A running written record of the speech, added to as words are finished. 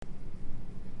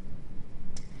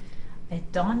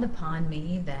it dawned upon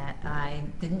me that I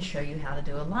didn't show you how to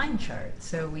do a line chart.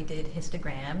 So we did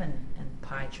histogram and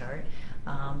pie chart,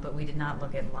 but we did not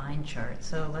look at line chart.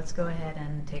 So let's go ahead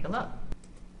and take a look.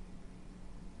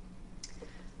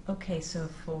 Okay, so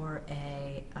for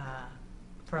a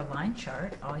line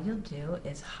chart, all you'll do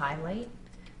is highlight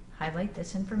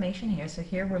this information here. So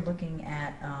here we're looking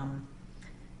at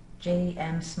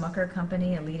J.M. Smucker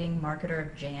Company, a leading marketer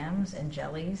of jams and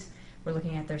jellies. We're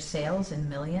looking at their sales in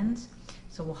millions.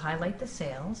 So we'll highlight the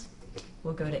sales.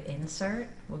 We'll go to Insert.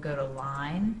 We'll go to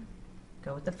Line.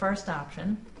 Go with the first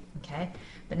option. Okay.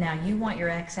 But now you want your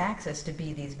x-axis to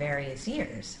be these various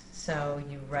years. So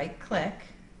you right-click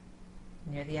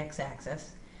near the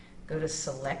x-axis. Go to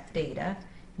Select Data.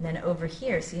 And then over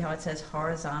here, see how it says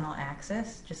Horizontal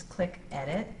Axis? Just click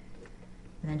Edit.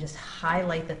 And then just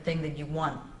highlight the thing that you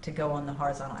want to go on the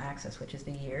horizontal axis, which is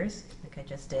the years, like I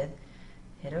just did.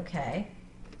 Hit OK,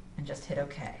 and just hit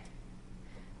OK.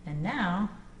 And now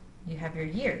you have your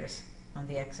years on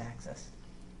the x-axis,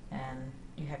 and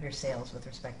you have your sales with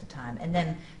respect to time. And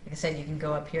then, like I said, you can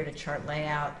go up here to Chart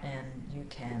Layout, and you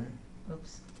can,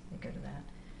 oops, let me go to that.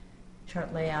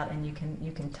 Chart Layout, and you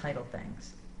can title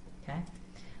things. Okay.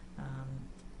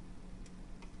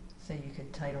 So you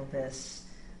could title this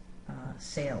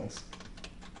Sales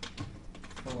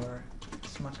for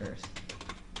Smucker's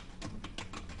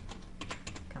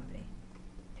Company.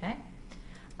 Okay.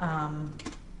 I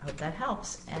hope that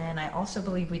helps. And I also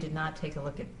believe we did not take a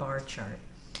look at bar chart.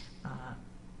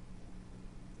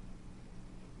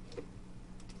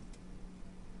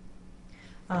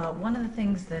 One of the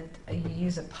things that you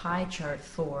use a pie chart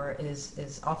for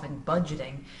is often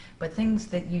budgeting, but things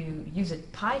that you use a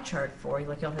pie chart for,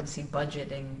 like you'll have to see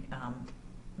budgeting,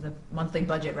 the monthly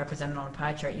budget represented on a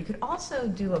pie chart. You could also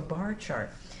do a bar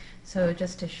chart. So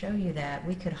just to show you that,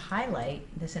 we could highlight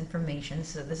this information.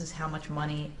 So this is how much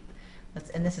money,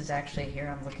 and this is actually here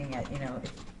I'm looking at,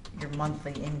 your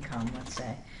monthly income, let's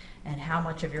say, and how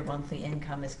much of your monthly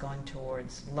income is going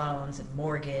towards loans and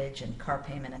mortgage and car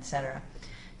payment, etc.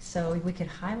 So we could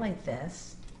highlight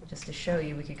this just to show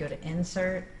you. We could go to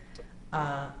Insert,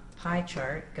 Pie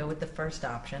Chart, go with the first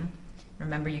option.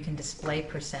 Remember, you can display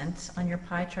percents on your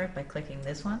pie chart by clicking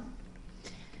this one.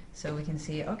 So we can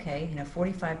see, okay,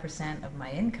 45% of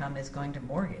my income is going to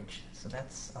mortgage, so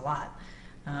that's a lot.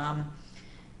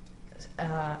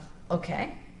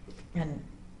 Okay, and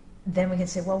then we can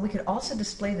say, well, we could also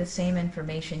display the same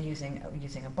information using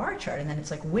a bar chart, and then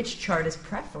it's like, which chart is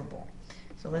preferable?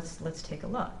 So let's take a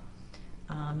look.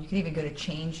 You can even go to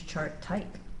Change Chart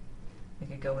Type. We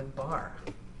could go with bar,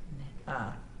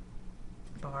 and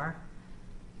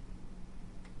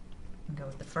go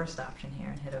with the first option here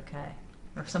and hit OK.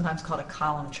 Or sometimes called a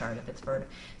column chart if it's vertical.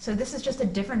 So this is just a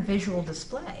different visual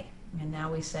display. And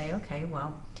now we say, okay,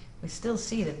 well, we still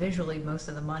see that visually most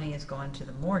of the money is going to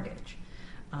the mortgage.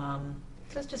 So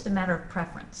it's just a matter of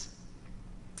preference.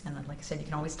 And then, like I said, you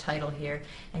can always title here,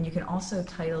 and you can also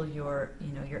title your,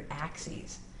 your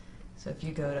axes. So if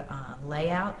you go to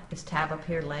Layout, this tab up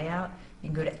here, Layout, you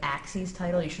can go to Axes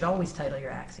Title. You should always title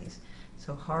your axes.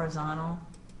 So horizontal,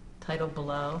 title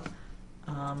below,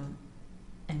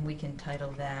 and we can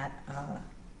title that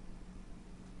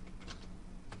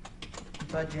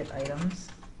Budget Items.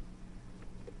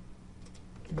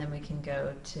 And then we can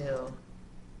go to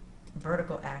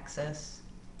Vertical Axis,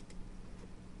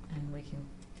 and we can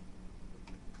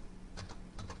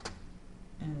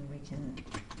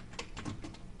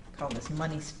call this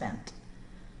Money Spent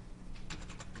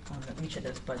on each of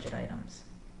those budget items.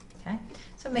 Okay,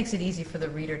 so it makes it easy for the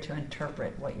reader to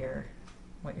interpret what you're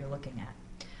looking at.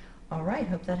 All right,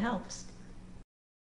 hope that helps.